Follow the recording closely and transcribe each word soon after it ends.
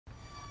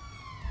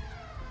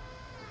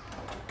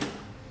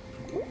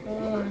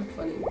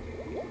Funny.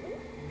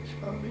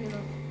 Probably,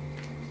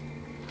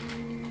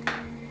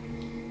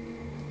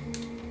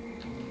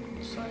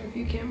 sorry if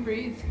you can't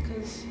breathe,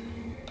 because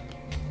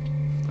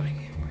I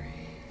can't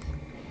breathe.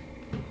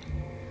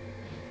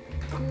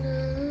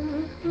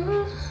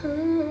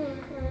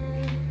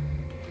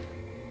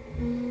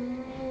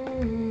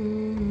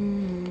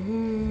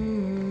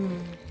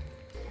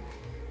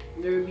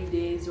 There would be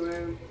days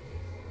where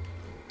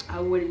I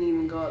wouldn't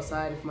even go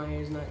outside if my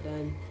hair's not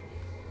done.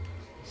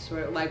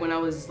 Swear, like when I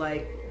was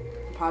like,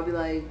 probably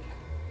like,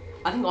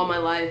 I think all my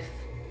life,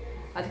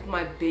 I think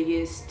my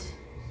biggest,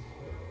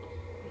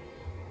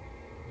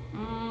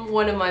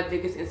 one of my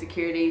biggest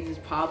insecurities is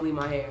probably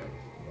my hair.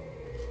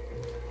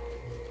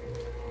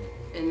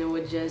 And it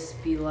would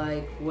just be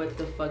like, what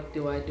the fuck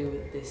do I do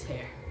with this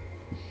hair?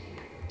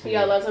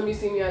 Yeah, last time you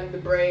see me at the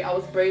braid, I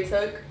was braid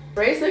tuck.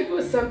 Braid tuck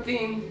was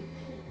something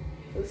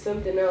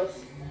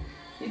else.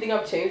 You think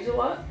I've changed a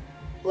lot?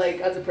 Like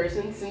as a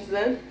person since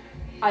then?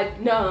 I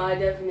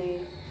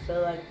definitely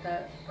feel like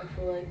that. I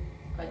feel like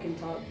I can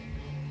talk.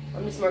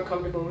 I'm just more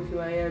comfortable with who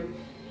I am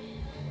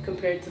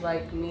compared to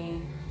like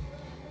me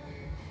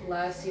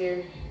last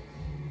year.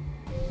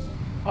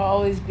 I'll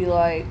always be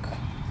like,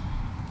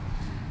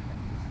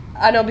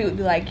 I know people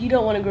be like, you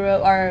don't want to grow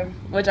up, or,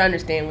 which I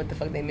understand what the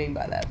fuck they mean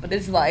by that, but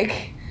it's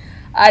like,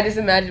 I just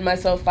imagine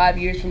myself 5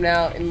 years from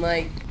now and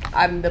like,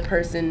 I'm the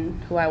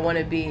person who I want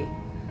to be.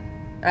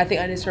 I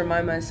think I just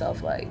remind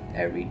myself like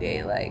every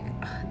day, like,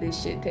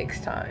 this shit takes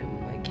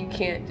time. Like you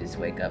can't just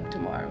wake up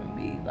tomorrow and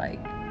be like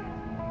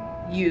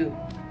you.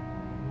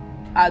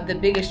 The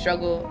biggest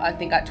struggle I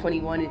think at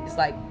 21 is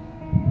like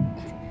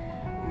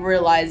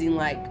realizing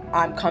like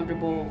I'm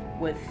comfortable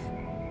with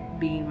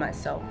being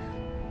myself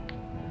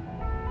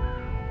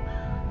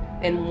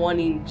and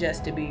wanting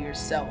just to be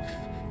yourself,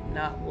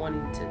 not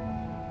wanting to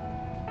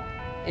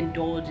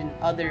indulge in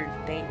other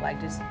things,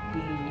 like just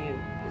being you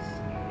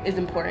is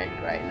important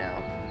right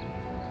now.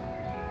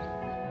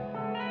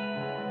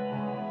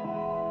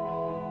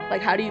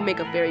 Like, how do you make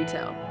a fairy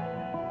tale?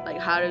 Like,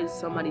 how does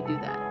somebody do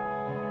that?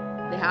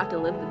 They have to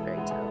live the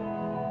fairy tale.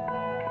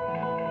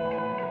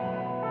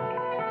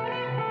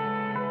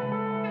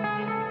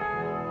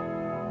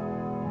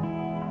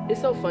 It's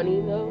so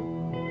funny though,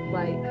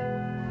 like,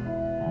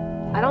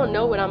 I don't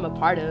know what I'm a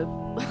part of.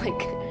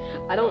 Like,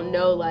 I don't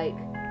know, like,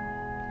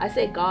 I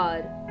say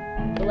God,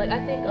 but like,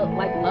 I think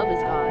like love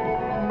is God.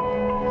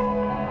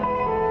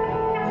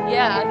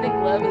 Yeah, I think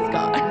love is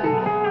God.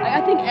 Like,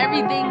 I think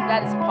everything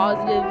that is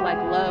positive, like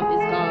love,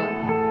 is God.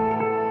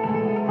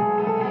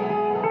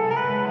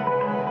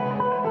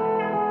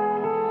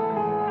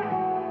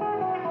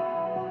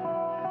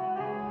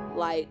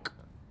 Like,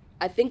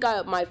 I think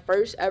my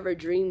first ever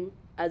dream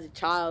as a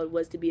child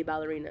was to be a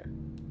ballerina.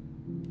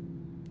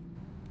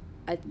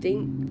 I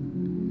think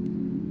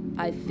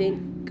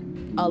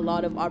a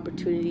lot of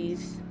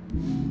opportunities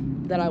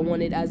that I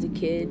wanted as a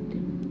kid,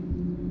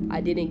 I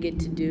didn't get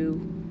to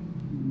do.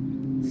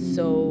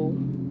 So,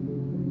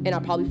 and I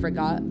probably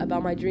forgot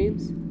about my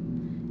dreams.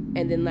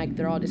 And then like,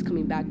 they're all just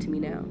coming back to me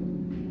now.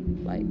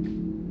 Like,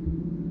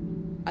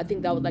 I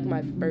think that was like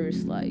my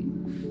first like,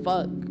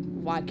 fuck,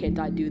 why can't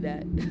I do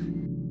that?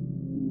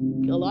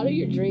 A lot of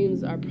your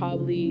dreams are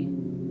probably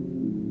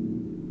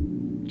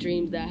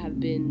dreams that have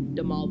been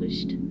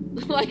demolished.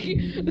 Like,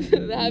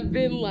 that have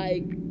been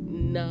like,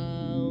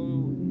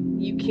 no,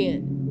 you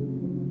can't.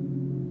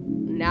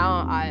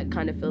 Now I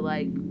kind of feel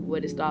like,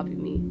 what is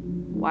stopping me?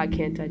 Why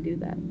can't I do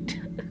that?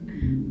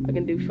 I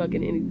can do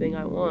fucking anything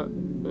I want.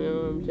 You know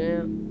what I'm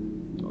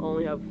saying? I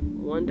only have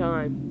one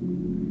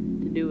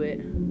time to do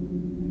it.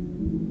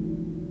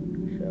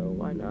 So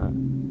why not?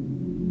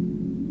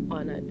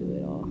 Why not do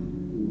it all?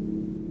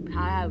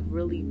 I have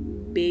really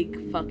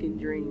big fucking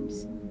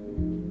dreams.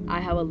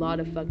 I have a lot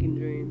of fucking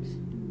dreams.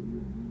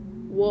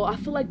 Well, I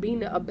feel like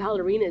being a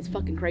ballerina is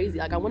fucking crazy.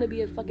 Like, I want to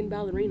be a fucking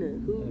ballerina.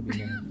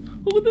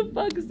 Who the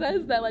fuck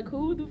says that? Like,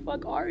 who the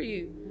fuck are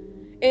you?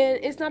 And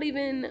it's not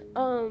even,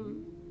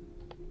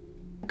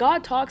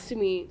 God talks to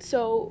me,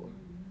 so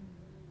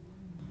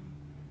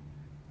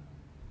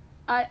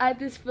I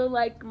just feel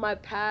like my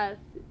path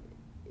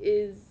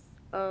is,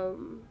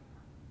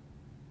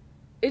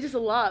 it's just a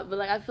lot, but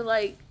like, I feel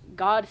like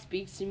God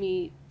speaks to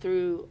me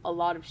through a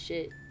lot of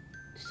shit.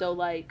 So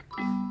like,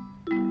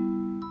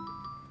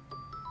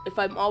 if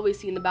I'm always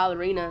seeing the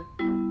ballerina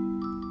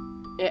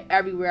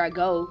everywhere I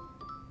go,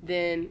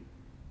 then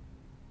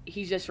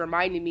he's just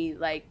reminding me,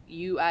 like,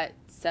 you at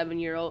 7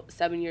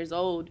 years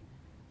old,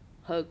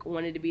 Hook,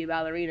 wanted to be a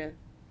ballerina.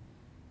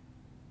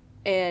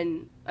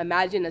 And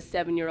imagine a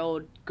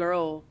 7-year-old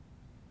girl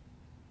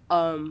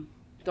throwing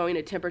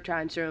a temper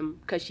tantrum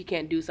because she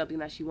can't do something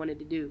that she wanted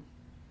to do.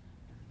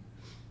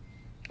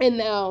 And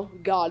now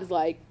God is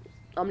like,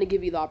 I'm gonna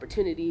give you the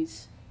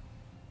opportunities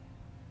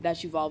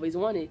that you've always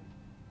wanted.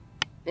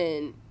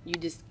 And I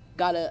just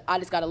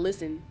gotta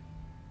listen.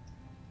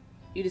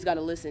 You just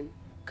gotta listen,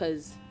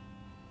 because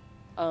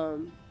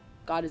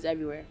God is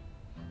everywhere.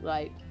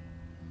 Like,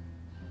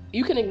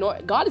 you can ignore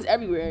it. God is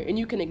everywhere, and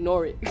you can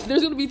ignore it.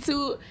 There's gonna be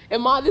two.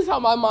 This is how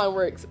my mind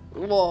works.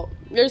 Well,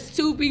 there's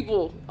two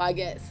people, I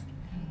guess.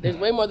 There's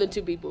way more than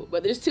two people,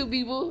 but there's two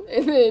people,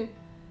 and then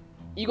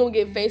you're gonna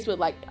get faced with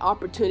like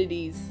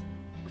opportunities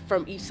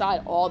from each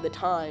side all the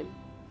time,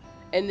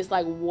 and it's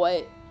like,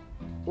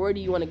 where do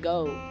you want to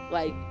go?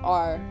 Like,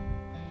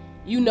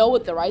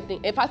 what the right thing?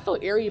 If I feel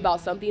eerie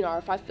about something, or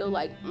if I feel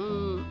like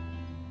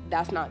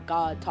that's not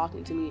God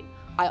talking to me,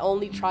 I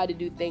only try to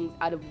do things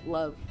out of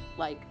love,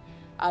 like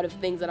out of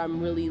things that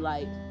I'm really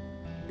like,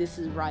 this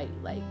is right,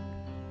 like,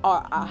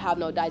 or I have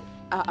no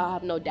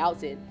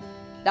doubts in.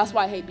 That's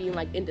why I hate being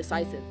like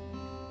indecisive.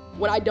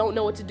 When I don't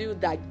know what to do,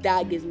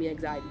 that gives me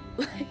anxiety.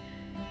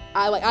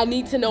 I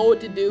need to know what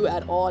to do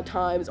at all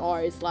times,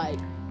 or it's like,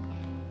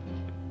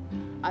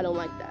 I don't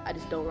like that. I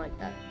just don't like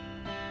that.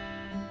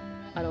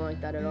 I don't like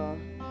that at all.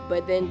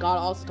 But then God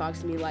also talks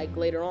to me like,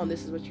 later on,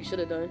 this is what you should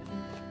have done.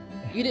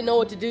 You didn't know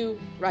what to do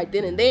right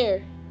then and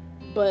there,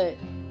 but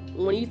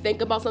when you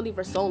think about something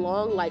for so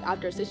long, like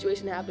after a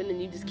situation happened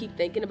and you just keep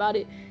thinking about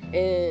it,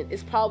 and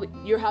it's probably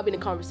you're having a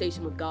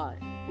conversation with God.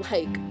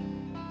 Like,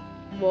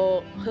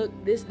 well, Hook,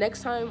 this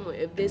next time,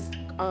 if this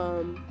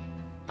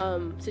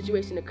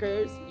situation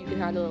occurs, you can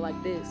handle it like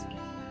this.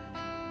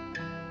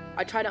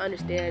 I try to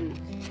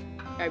understand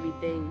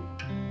everything,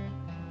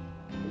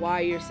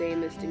 why you're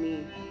saying this to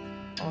me,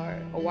 or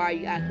why are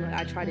you acting like.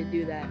 I try to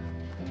do that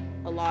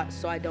a lot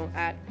so I don't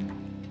act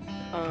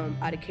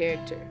out of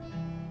character.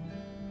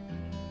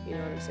 You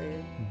know what I'm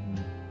saying?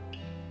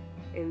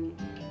 Mm-hmm. And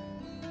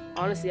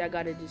honestly, I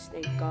gotta just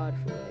thank God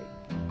for like,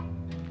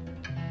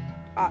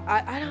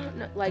 I don't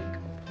know, like,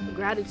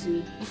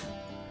 gratitude.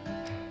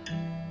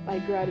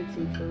 Like,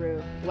 gratitude for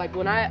real. Like,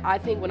 I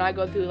think when I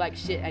go through like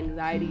shit,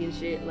 anxiety and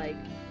shit, like,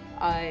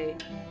 I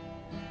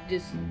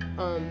just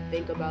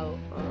think about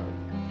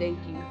thank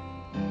you,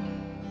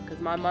 because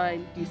my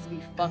mind used to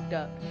be fucked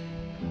up,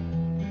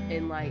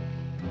 and like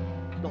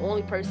the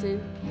only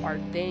person or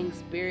thing,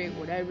 spirit,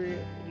 whatever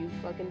you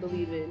fucking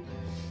believe in,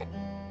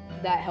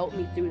 that helped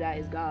me through that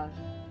is God.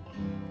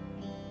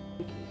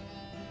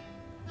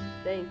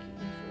 Thank you,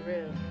 for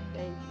real.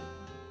 Thank you.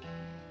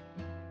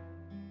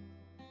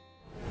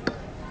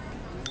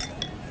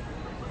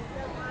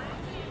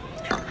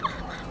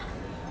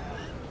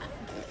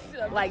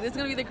 Like, this is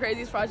gonna be the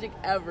craziest project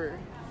ever,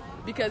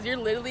 because you're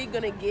literally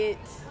gonna get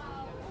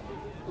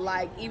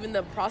like even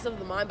the process of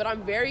the mind, but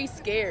I'm very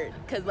scared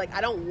because like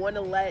I don't want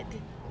to let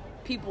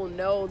people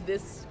know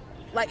this.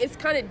 Like, it's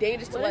kind of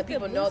dangerous to let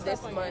people know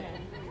this much.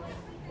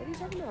 What are you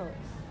talking about?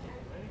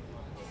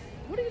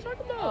 What are you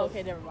talking about? Oh,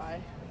 okay, never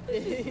mind.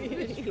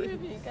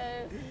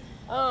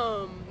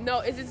 No,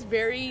 it's just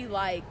very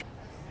like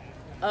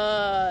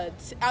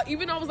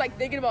even I was like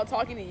thinking about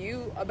talking to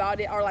you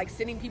about it, or like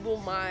sending people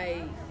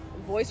my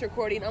voice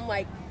recording. I'm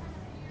like,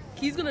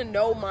 he's gonna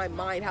know my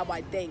mind, how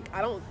I think.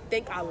 I don't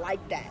think I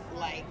like that.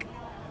 Like,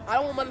 I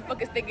don't want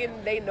motherfuckers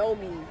thinking they know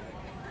me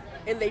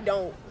and they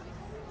don't.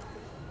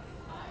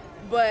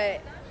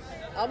 But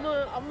I'm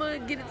gonna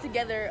get it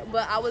together.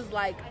 But I was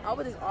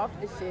just off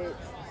the shit.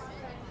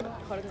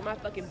 Hold on, because my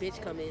fucking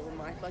bitch come in with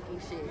my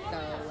fucking shit.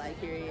 So like,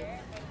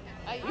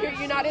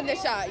 you're not in the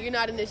shot. You're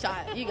not in the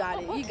shot. You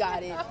got it. You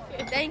got it.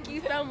 Thank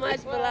you so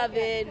much,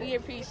 beloved. We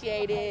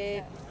appreciate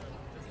it.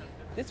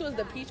 This was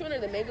the peach one or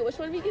the mango? Which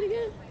one did we get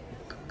again?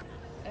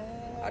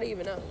 I don't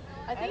even know.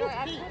 I put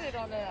it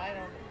on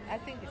I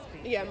think it's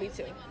peach. Yeah, me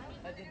too.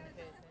 I didn't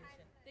pay attention.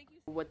 Thank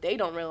you. What they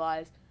don't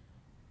realize,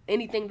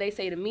 anything they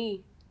say to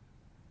me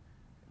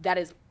that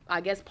is,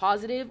 I guess,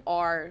 positive,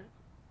 or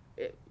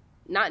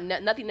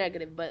nothing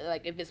negative, but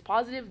like if it's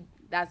positive,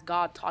 that's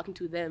God talking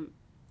to them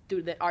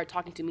or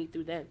talking to me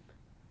through them.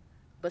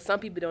 But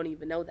some people don't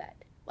even know that.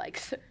 Like,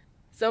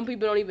 some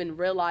people don't even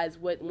realize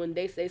when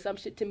they say some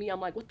shit to me, I'm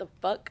like, what the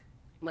fuck?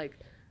 Like,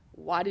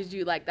 why did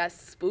you, like, that's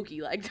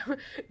spooky. Like,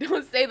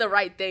 don't say the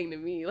right thing to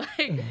me.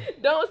 Like,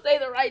 don't say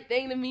the right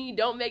thing to me.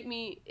 Don't make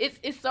me,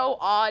 it's so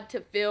odd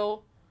to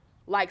feel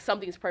like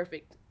something's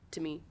perfect to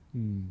me.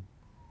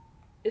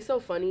 It's so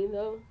funny,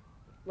 though.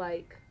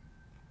 Like,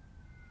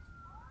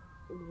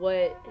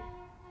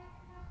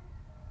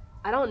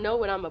 I don't know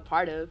what I'm a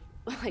part of.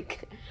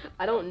 Like,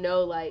 I don't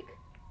know, like,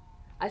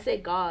 I say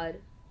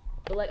God,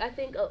 but, like, I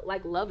think,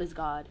 like, love is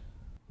God.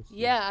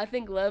 Yeah, I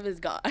think love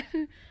is God.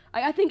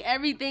 I think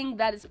everything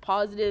that is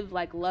positive,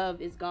 like,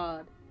 love is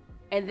God.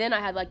 And then I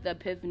had, like, the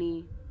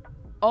epiphany.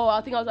 Oh, I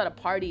think I was at a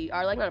party,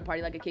 or, like, not a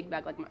party, like, a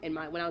kickback, like, when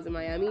I was in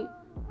Miami.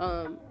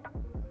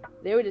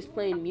 They were just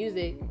playing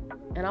music,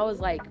 and I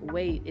was like,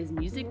 wait, is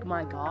music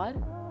my God?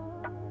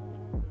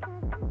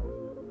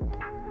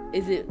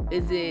 Is it?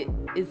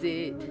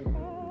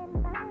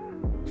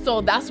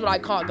 So that's what I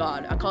call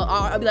God.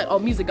 I'll be like, oh,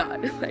 music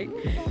God. Like,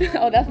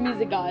 oh, that's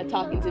music God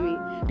talking to me.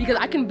 Because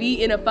I can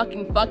be in a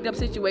fucking fucked up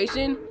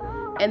situation,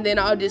 and then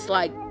I'll just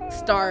like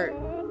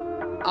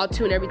I'll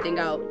tune everything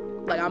out.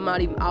 Like,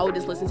 I would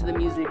just listen to the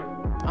music.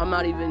 I'm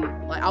not even,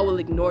 like, I will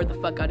ignore the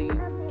fuck out of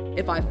you.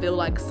 If I feel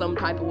like some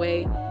type of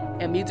way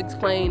and music's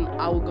playing,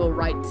 I will go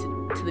right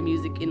to the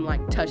music and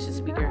like touch the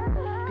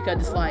speaker. Because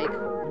it's like,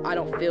 I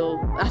don't feel,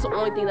 that's the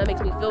only thing that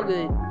makes me feel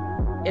good.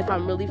 If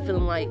I'm really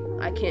feeling like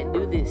I can't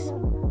do this.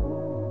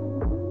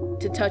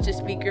 To touch a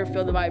speaker,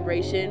 feel the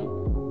vibration,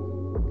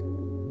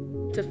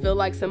 to feel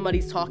like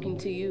somebody's talking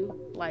to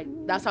you, like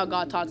that's how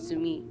God talks to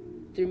me,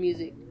 through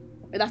music.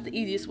 And that's the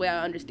easiest way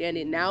I understand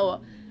it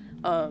now.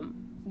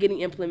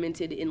 Getting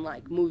implemented in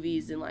like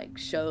movies and like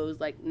shows,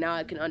 like now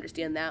I can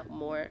understand that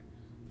more.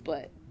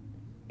 But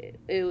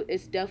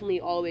it's definitely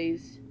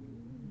always,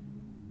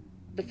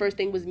 the first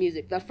thing was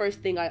music. The first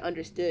thing I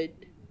understood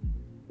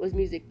was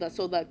music.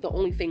 So like the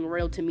only thing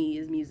real to me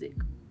is music.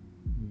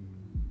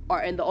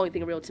 And the only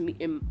thing real to me,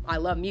 and I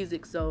love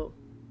music, so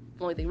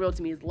the only thing real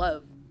to me is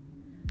love.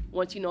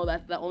 Once you know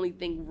that the only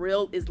thing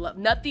real is love,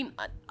 nothing,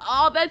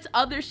 all that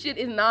other shit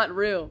is not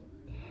real.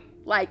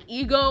 Like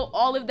ego,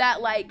 all of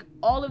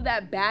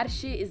that bad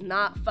shit is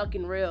not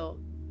fucking real.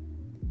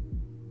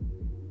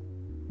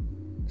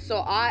 So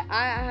I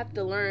have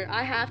to learn.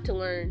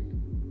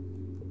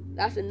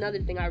 That's another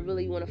thing I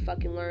really want to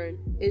fucking learn,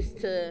 is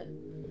to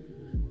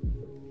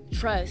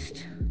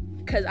trust.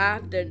 Cause I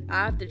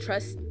have to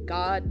trust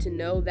God to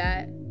know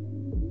that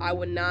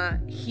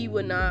he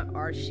would not,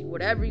 or she,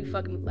 whatever you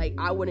fucking, like,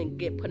 I wouldn't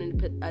get put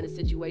in a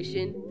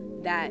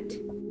situation that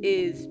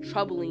is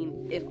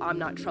troubling if I'm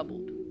not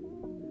troubled.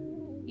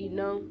 You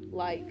know,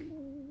 like,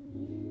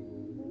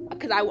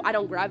 cause I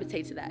don't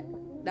gravitate to that.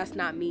 That's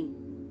not me.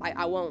 Like,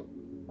 I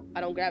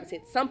don't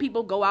gravitate. Some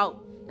people go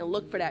out and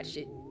look for that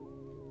shit.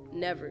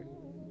 Never.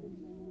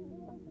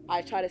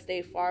 I try to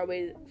stay far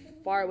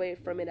away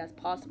from it as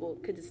possible,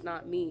 because it's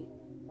not me.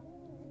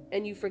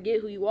 And you forget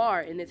who you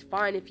are, and it's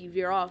fine if you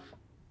veer off,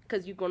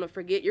 because you're gonna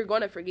forget.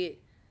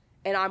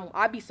 And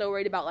I'd be so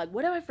worried about, like,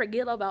 what if I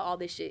forget about all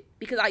this shit?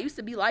 Because I used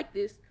to be like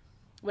this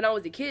when I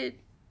was a kid.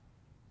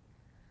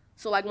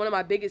 So like one of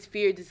my biggest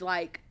fears is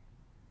like,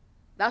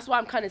 that's why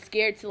I'm kind of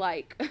scared to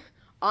like,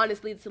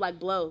 honestly, to like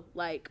blow,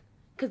 like,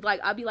 cause like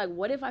I'd be like,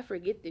 what if I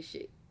forget this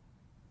shit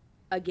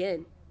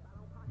again?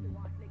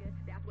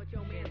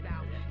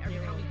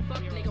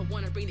 Nigga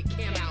wanna bring the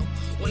cam out.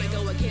 Wanna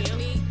go against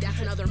me? That's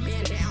another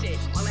man down.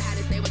 All I had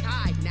to say was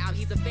hi. Now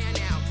he's a fan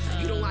now.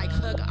 You don't like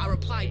hook? I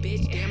reply,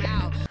 bitch. Damn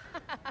out.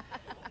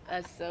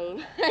 That's so.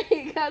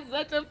 That's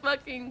such a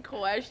fucking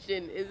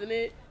question, isn't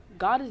it?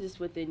 God is just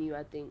within you,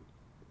 I think.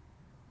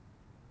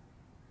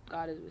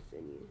 God is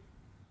within you.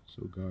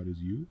 So God is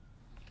you?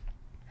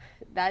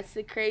 That's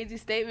a crazy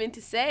statement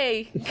to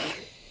say.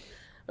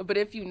 But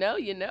if you know,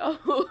 you know.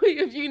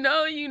 If you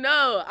know, you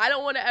know. I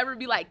don't want to ever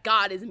be like,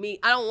 God is me.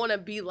 I don't want to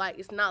be like,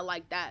 it's not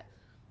like that.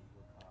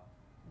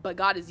 But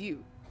God is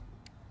you.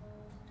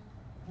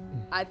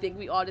 I think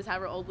we all just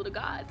have our own little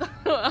gods.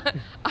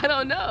 I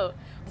don't know.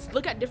 Just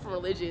look at different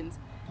religions,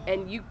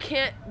 and you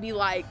can't be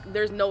like,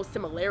 there's no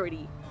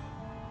similarity.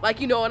 Like,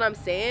 you know what I'm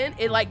saying?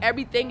 It like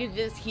everything is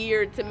just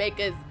here to make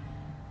us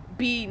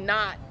be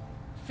not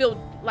feel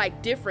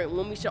like different,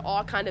 when we should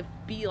all kind of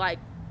be like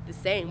the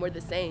same. We're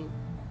the same.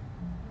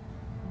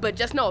 But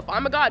just know, if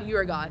I'm a God,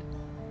 you're a God.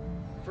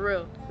 For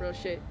real. Real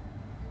shit.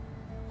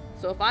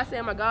 So if I say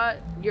I'm a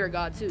God, you're a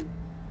God too.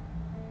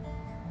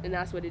 And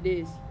that's what it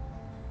is.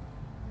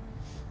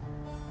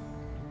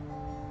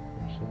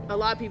 A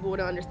lot of people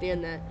wouldn't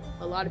understand that.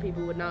 A lot of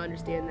people would not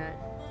understand that.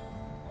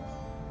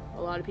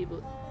 A lot of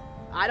people...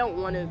 I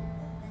don't want to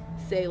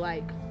say,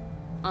 like,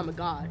 I'm a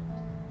God.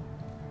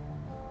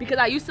 Because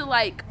I used to,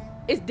 like...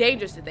 It's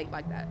dangerous to think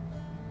like that.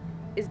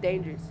 It's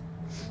dangerous.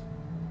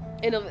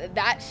 And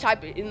that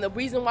type, and the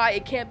reason why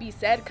it can't be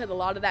said, because a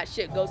lot of that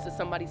shit goes to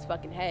somebody's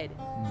fucking head.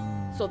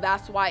 So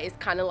that's why it's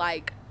kind of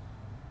like,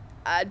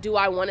 do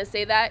I want to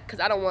say that? Because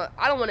I don't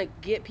want to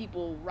get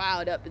people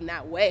riled up in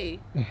that way.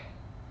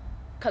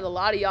 Because a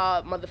lot of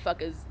y'all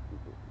motherfuckers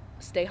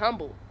stay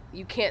humble.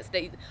 You can't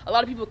stay. A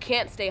lot of people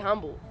can't stay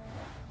humble.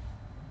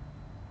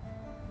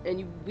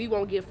 And we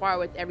won't get far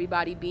with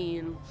everybody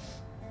being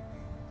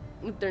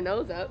with their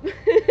nose up.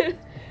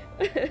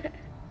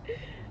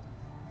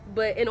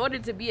 But in order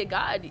to be a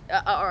God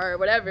or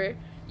whatever,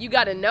 you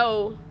got to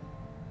know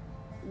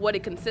what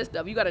it consists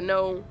of. You got to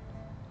know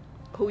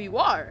who you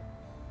are.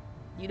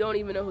 You don't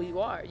even know who you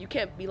are. You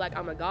can't be like,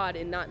 I'm a God,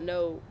 and not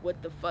know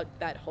what the fuck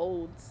that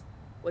holds,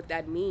 what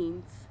that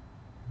means.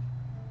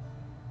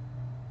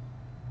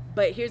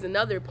 But here's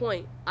another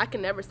point. I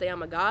can never say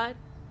I'm a God.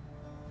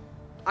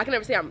 I can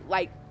never say I'm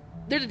like,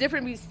 there's a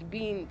difference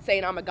between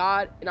saying I'm a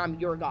God and I'm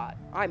your God.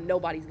 I'm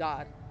nobody's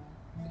God.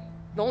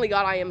 The only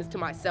God I am is to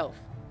myself.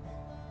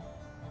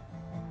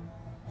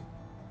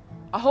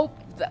 I hope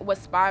that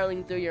what's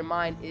spiraling through your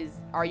mind is,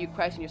 are you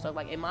questioning yourself,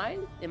 like, am I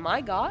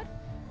God?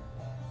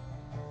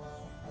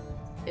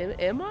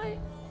 Am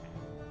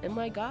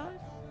I God?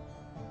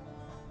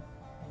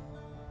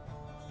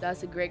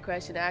 That's a great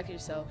question to ask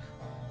yourself.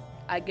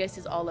 I guess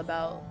it's all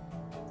about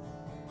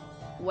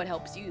what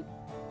helps you.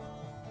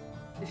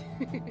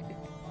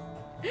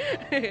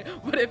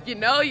 But if you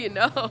know, you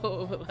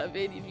know. I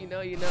mean, if you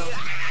know, you know.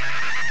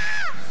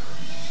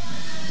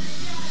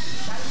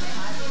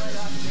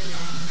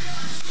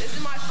 This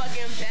is my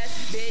fucking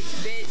best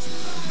bitch.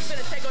 I'm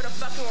gonna take over the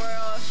fucking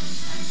world.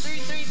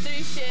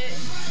 333 shit.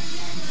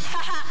 Ha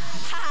ha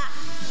ha.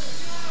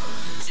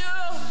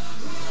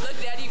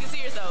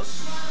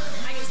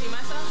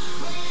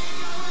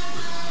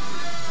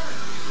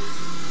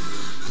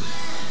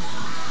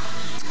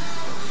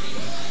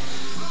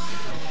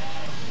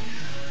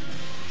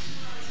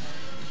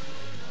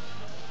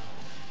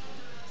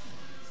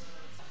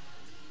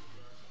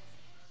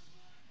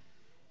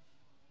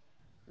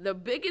 The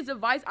biggest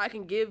advice I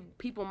can give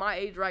people my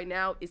age right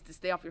now is to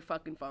stay off your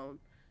fucking phone.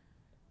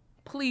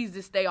 Please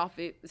just stay off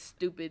it. It's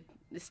stupid.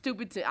 It's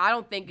stupid to, I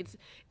don't think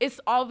it's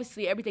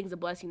obviously everything's a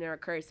blessing or a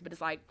curse, but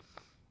it's like,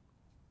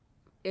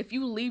 if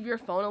you leave your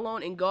phone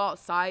alone and go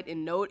outside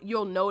and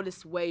you'll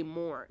notice way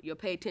more. You'll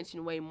pay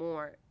attention way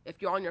more.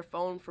 If you're on your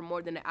phone for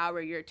more than an hour,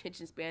 your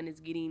attention span is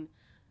getting,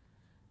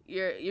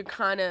 you're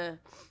kind of,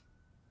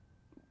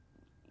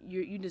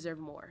 you deserve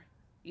more.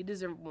 You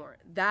deserve more.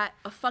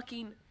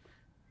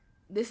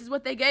 This is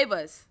what they gave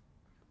us.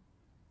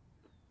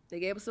 They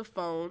gave us a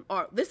phone.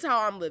 Or this is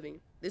how I'm living.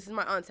 This is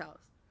my aunt's house.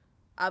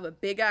 I have a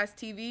big ass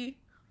TV,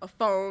 a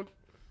phone,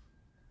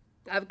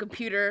 I have a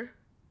computer,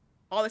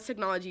 all this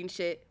technology and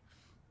shit.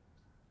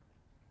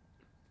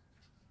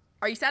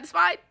 Are you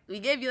satisfied? We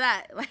gave you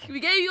that. Like, we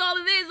gave you all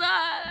of this.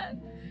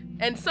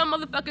 And some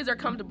motherfuckers are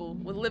comfortable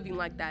with living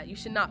like that. You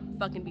should not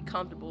fucking be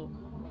comfortable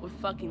with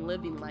fucking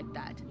living like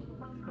that.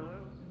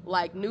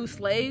 Like, new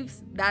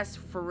slaves, that's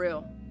for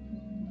real.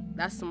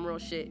 That's some real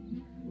shit.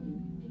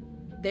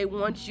 They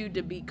want you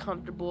to be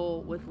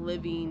comfortable with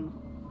living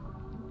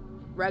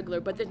regular,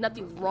 but there's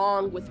nothing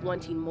wrong with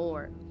wanting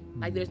more.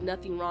 Like, there's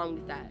nothing wrong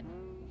with that.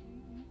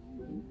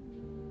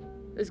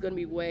 It's gonna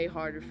be way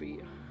harder for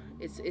you.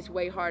 It's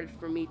way harder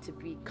for me to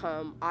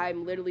become,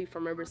 I'm literally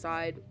from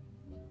Riverside,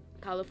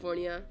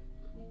 California,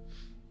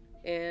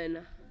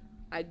 and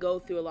I go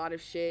through a lot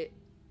of shit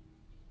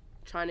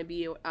trying to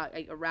be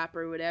a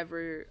rapper,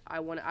 whatever.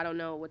 I don't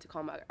know what to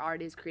call my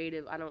artist,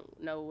 creative. I don't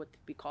know what to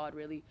be called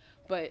really,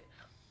 but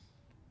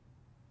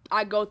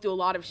I go through a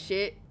lot of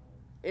shit,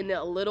 and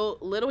a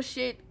little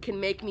shit can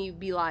make me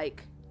be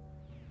like,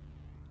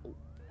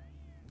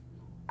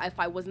 if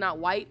I was not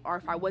white, or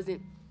if I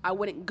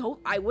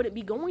wouldn't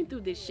be going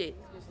through this shit.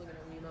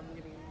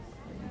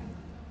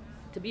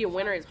 To be a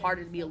winner is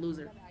harder to be a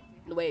loser.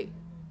 Wait.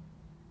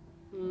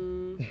 Let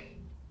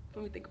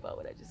me think about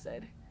what I just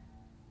said.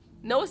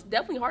 No, it's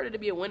definitely harder to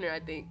be a winner, I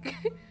think.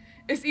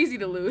 It's easy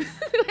to lose.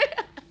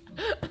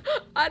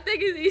 I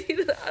think it's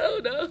easy to, I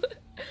don't know.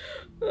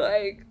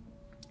 Like,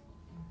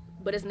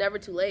 but it's never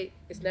too late.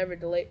 It's never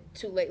too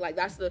late. Like,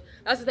 that's the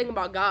thing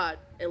about God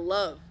and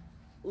love.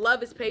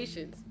 Love is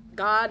patience.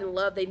 God and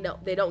love, they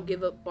don't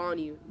give up on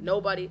you.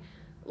 Nobody,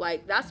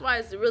 like, that's why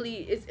it's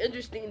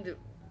interesting to,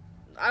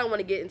 I don't want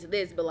to get into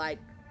this, but like,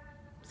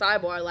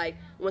 sidebar, like,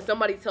 when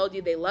somebody tells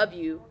you they love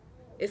you,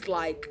 it's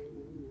like,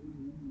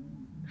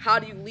 how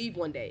do you leave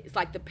one day? It's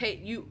like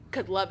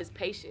because love is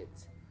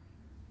patience.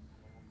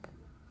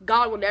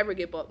 God will never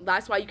give up.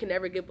 That's why you can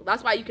never give up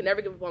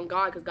on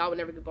God, because God will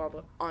never give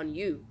up on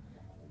you.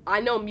 I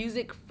know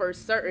music for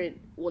certain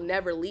will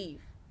never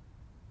leave,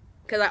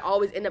 because I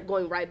always end up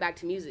going right back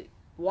to music.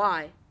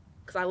 Why?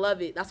 Because I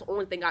love it. That's the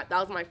only thing that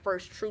was my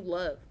first true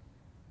love.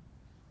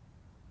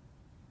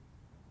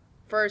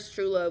 First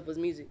true love was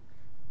music.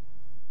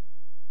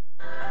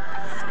 Big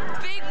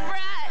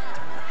brat,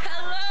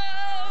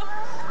 hello.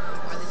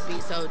 Why this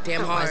beat so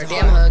damn hard?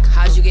 Damn hook,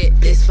 how'd you get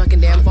this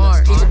fucking damn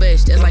far? Teach a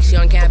bitch just like she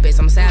on campus.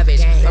 I'm a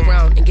savage. Fuck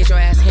around and get your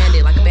ass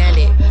handed like a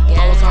bandit.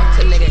 Always talk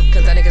to the nigga,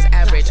 cause that nigga's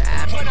average.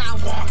 When I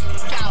walk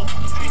out,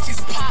 bitches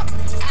pop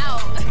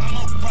out.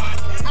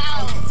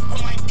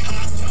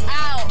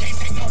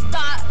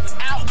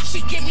 She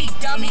give me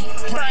dummy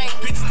brain.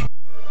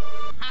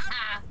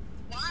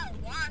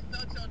 Why so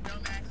your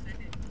dumb ass shit?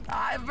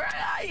 Bro,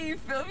 you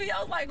feel me? I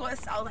was like,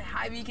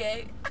 hi,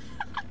 BK.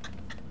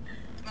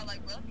 I'm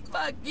like, well,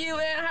 fuck you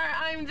and her,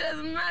 I'm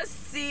just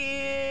messy.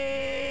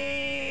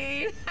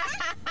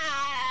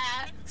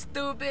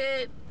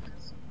 Stupid.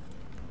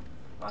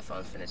 My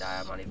phone's finna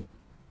die, I'm not even.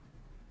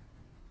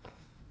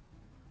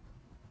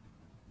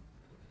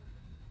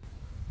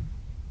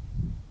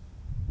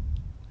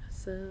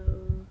 So,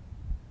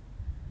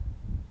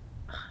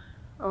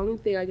 the only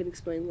thing I can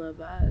explain love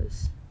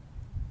as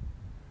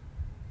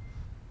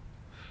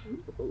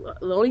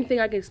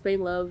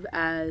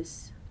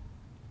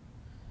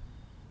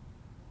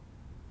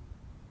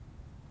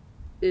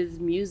is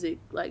music.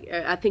 Like,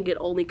 I think it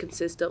only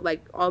consists of,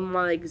 like, all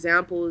my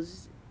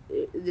examples,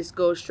 it just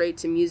goes straight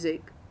to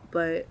music.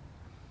 But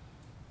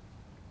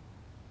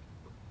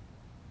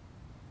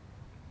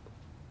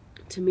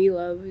to me,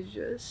 love is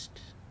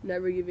just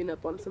never giving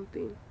up on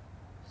something.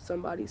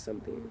 Somebody,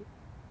 something.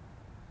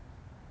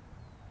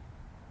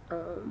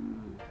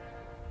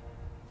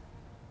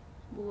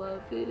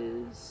 Love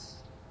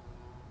is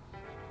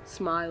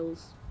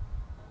smiles.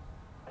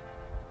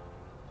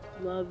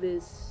 Love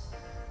is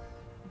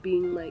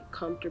being, like,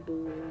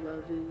 comfortable.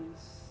 Love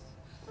is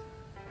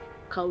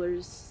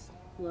colors.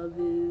 Love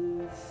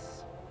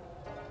is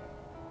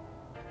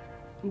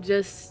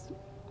just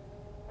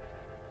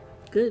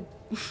good.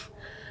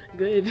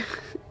 Good.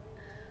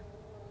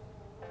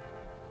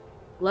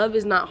 Love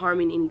is not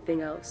harming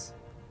anything else.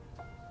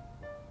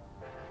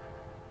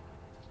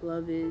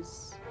 Love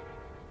is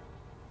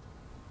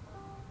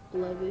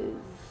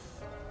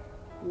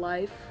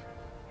life.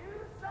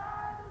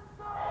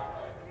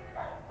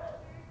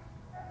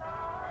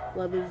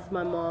 Love is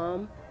my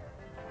mom,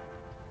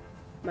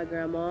 my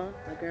grandma,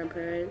 my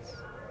grandparents.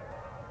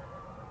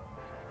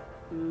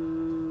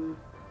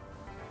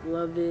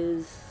 love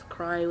is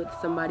crying with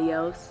somebody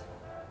else.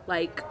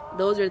 Like,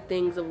 those are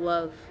things of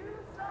love.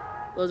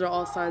 Those are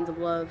all signs of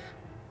love.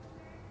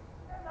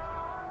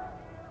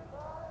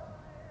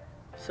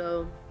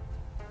 So,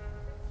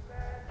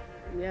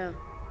 yeah.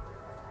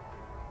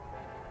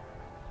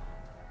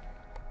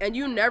 And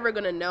you're never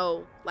gonna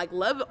know. Like,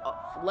 love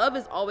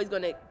is always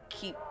gonna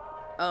keep,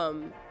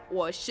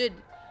 well, it should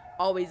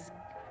always,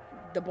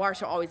 the bar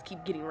should always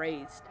keep getting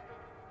raised.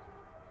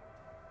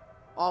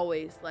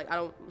 Always. Like,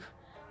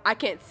 I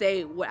can't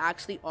say what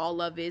actually all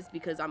love is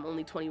because I'm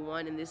only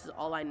 21 and this is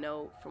all I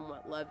know from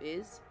what love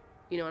is.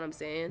 You know what I'm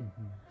saying?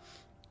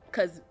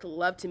 Because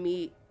love to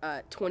me,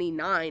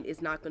 29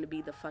 is not going to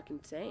be the fucking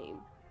same.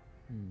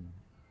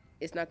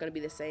 It's not going to be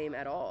the same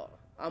at all.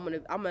 I'm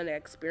gonna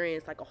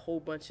experience like a whole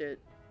bunch of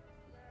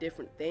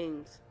different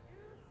things.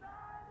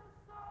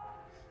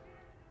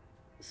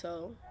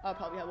 So I'll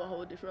probably have a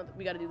whole different,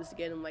 we got to do this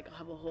again and like I'll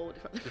have a whole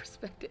different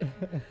perspective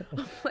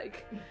of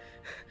like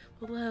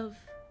love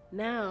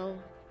now.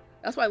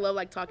 That's why I love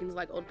like talking to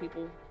like old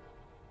people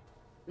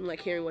and like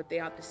hearing what they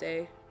have to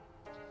say,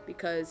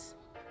 because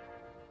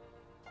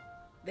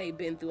they've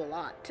been through a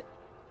lot.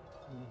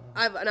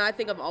 And I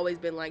think I've always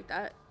been like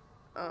that.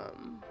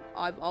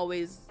 I've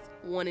always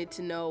wanted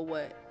to know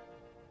what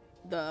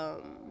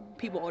the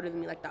people older than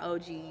me, like the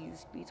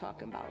OGs, be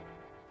talking about.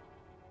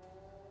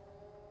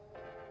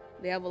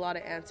 They have a lot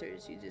of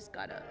answers. You just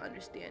gotta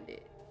understand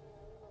it.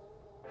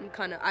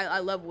 And I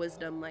love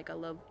wisdom. Like I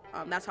love,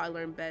 that's how I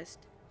learn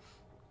best.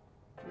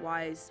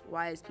 Wise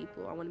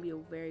people. I want to be a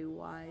very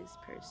wise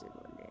person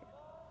one day.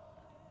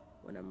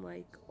 When I'm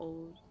like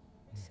old,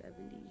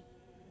 70,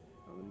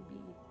 I'm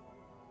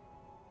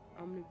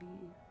gonna be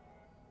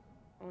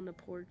on the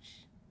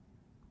porch.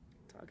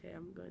 Okay,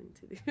 I'm going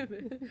to do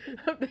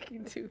I'm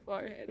thinking too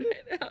far ahead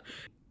right now.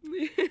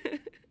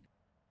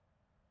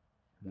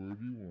 Where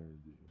do you want to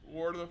go?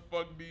 Where the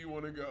fuck do you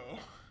want to go?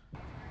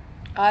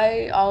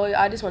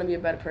 I just want to be a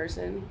better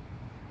person,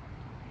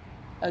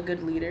 a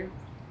good leader.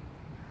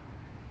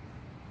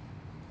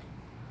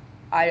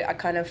 I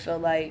kind of feel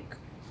like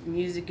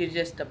music is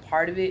just a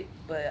part of it,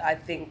 but I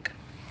think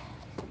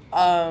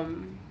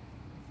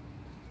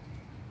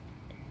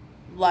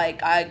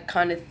like I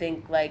kind of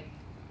think like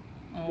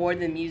more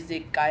than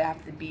music, I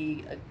have to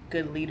be a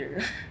good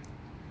leader.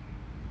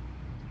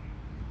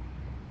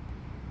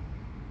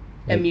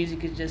 And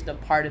music is just a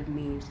part of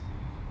me.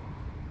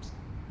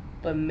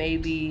 But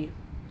maybe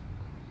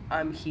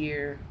I'm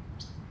here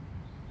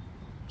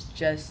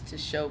just to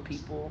show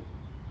people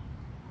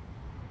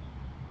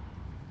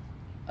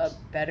a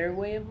better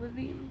way of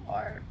living,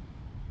 or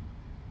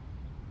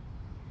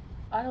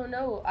I don't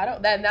know.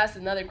 That's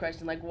another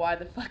question. Like, why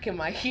the fuck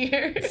am I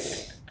here?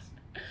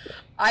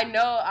 I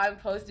know I'm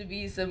supposed to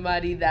be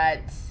somebody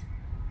that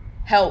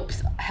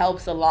helps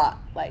a lot.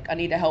 Like, I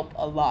need to help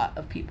a lot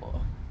of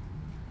people.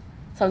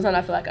 Sometimes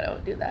I feel like I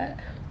don't do that.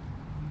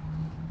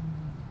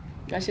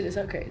 That shit is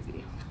so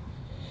crazy.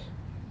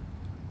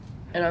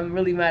 And I'm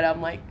really mad.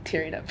 I'm like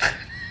tearing up.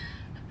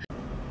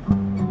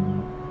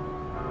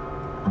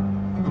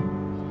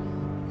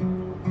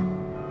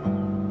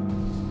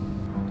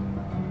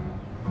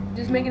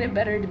 Just making it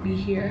better to be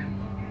here.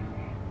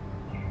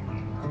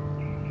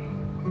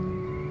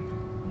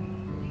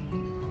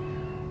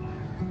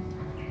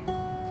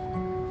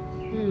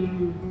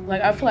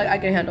 Like, I feel like I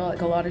can handle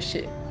like a lot of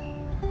shit.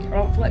 I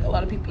don't feel like a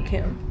lot of people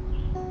can.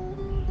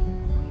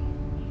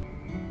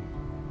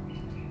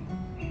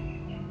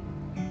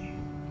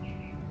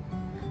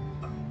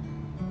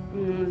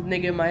 This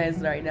nigga in my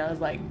head right now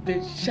is like,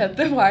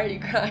 bitch, why are you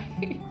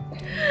crying?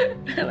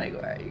 Like,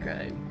 why are you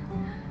crying?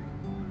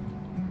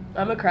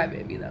 I'm a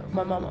crybaby though.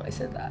 My mom always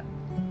said that.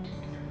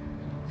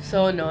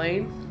 So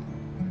annoying.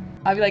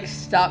 I'd be like,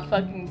 stop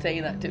fucking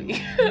saying that to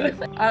me.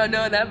 I don't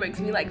know, and that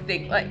makes me like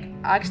think, like,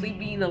 actually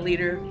being a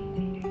leader,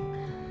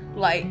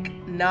 like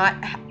not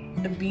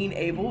being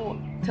able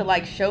to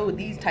like show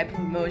these type of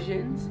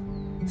emotions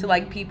to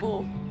like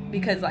people,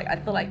 because like I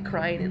feel like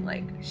crying and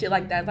like shit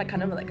like that is like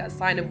kind of like a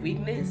sign of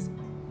weakness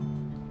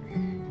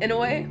in a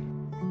way.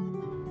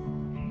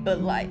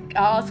 But like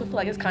I also feel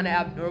like it's kind of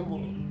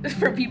abnormal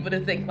for people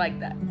to think like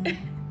that.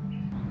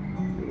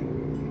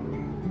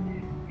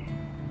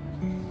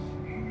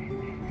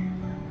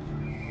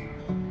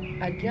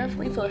 I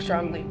definitely feel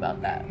strongly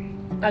about that.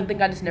 I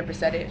think I just never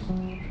said it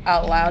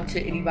out loud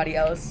to anybody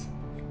else.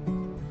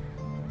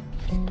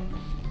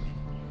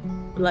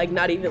 Like,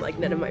 not even like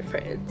none of my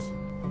friends.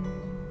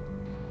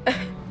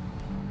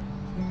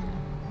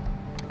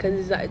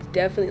 Because it's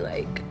definitely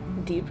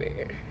like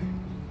deeper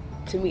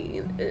to me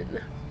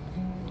than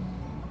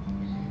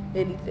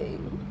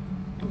anything.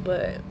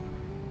 But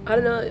I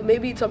don't know,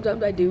 maybe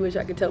sometimes I do wish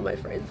I could tell my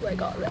friends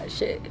like all that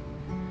shit.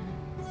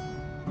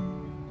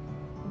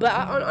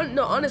 But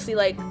no, honestly,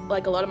 like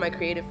a lot of my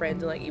creative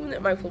friends and like even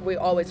we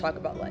always talk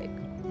about like,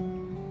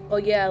 oh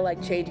yeah,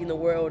 like changing the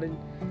world and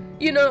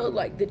you know,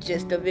 like the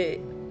gist of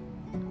it.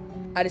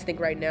 I just think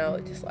right now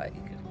it just like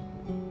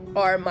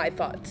are my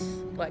thoughts,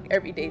 like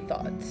everyday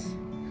thoughts.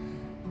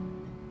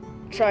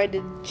 Trying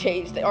to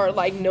change or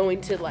like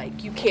knowing to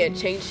like you can't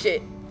change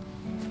shit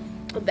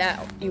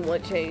that you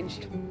want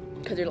changed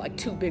because they're like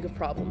too big of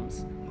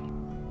problems.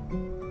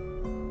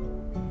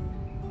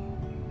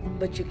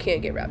 But you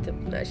can't get wrapped up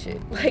in that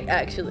shit, like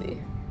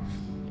actually.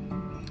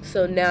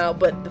 So now,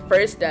 but the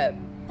first step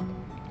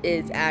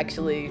is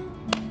actually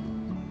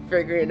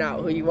figuring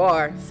out who you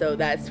are. So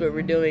that's what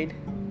we're doing.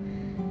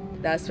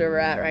 That's where we're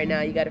at right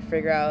now. You got to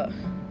figure out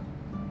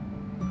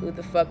who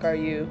the fuck are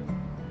you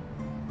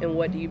and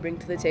what do you bring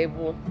to the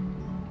table.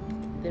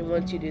 Then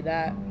once you do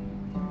that,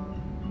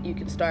 you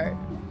can start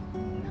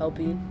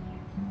helping.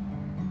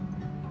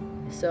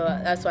 So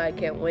that's why I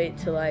can't wait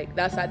to like,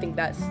 I think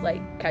that's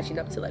like catching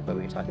up to like what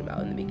we were talking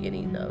about in the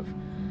beginning of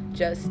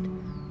just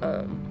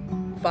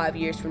 5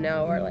 years from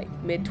now, or like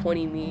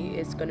mid-20 me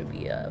is gonna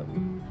be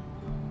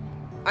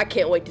I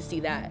can't wait to see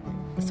that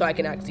so I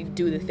can actually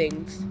do the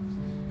things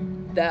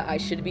that I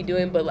should be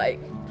doing. But like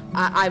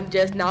I'm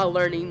just now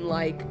learning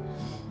like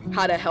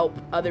how to help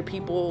other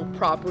people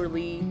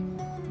properly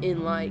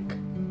and like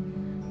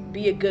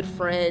be a good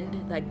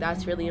friend. Like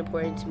that's really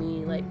important to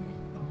me. Like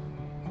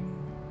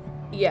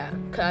yeah,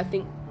 cause I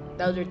think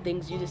those are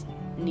things you just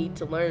need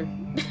to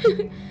learn.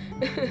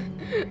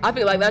 I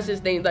feel like that's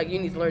just things like you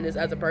need to learn this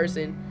as a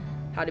person.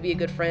 How to be a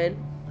good friend,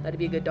 how to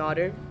be a good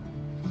daughter,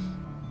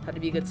 how to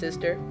be a good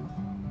sister,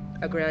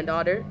 a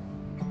granddaughter.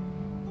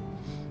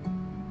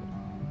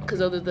 Because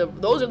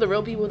those are the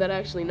real people that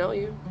actually know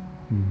you.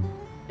 Mm-hmm.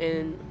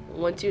 And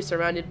once you're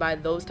surrounded by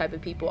those type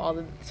of people all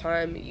the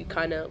time, you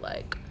kind of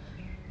like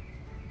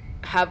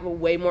have a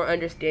way more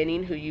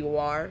understanding who you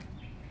are,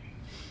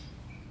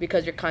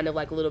 because you're kind of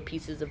like little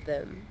pieces of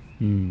them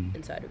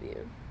inside of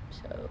you.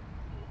 So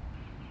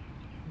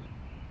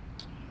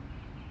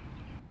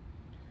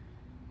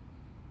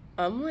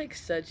I'm like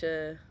such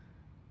a,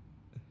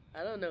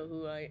 I don't know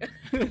who I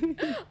am.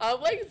 I'm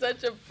like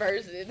such a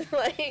person.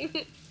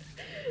 Like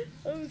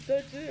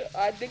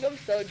I think I'm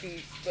so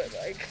deep, but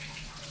like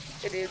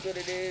it is what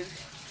it is.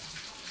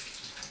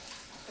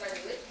 Can I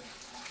do it?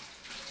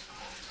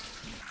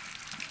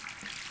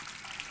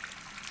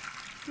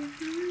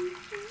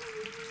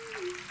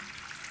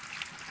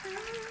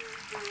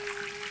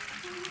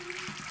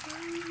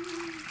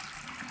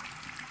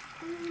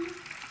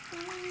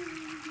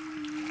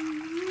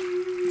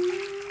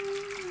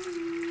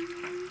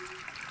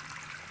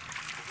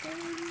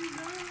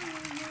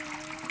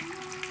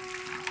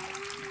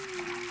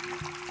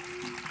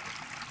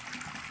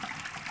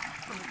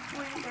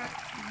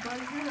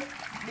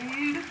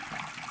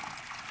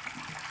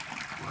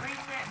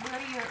 Bring that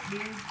buddy up,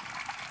 dude.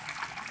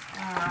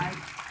 Alright.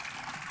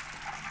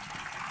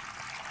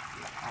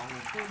 All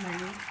the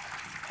money.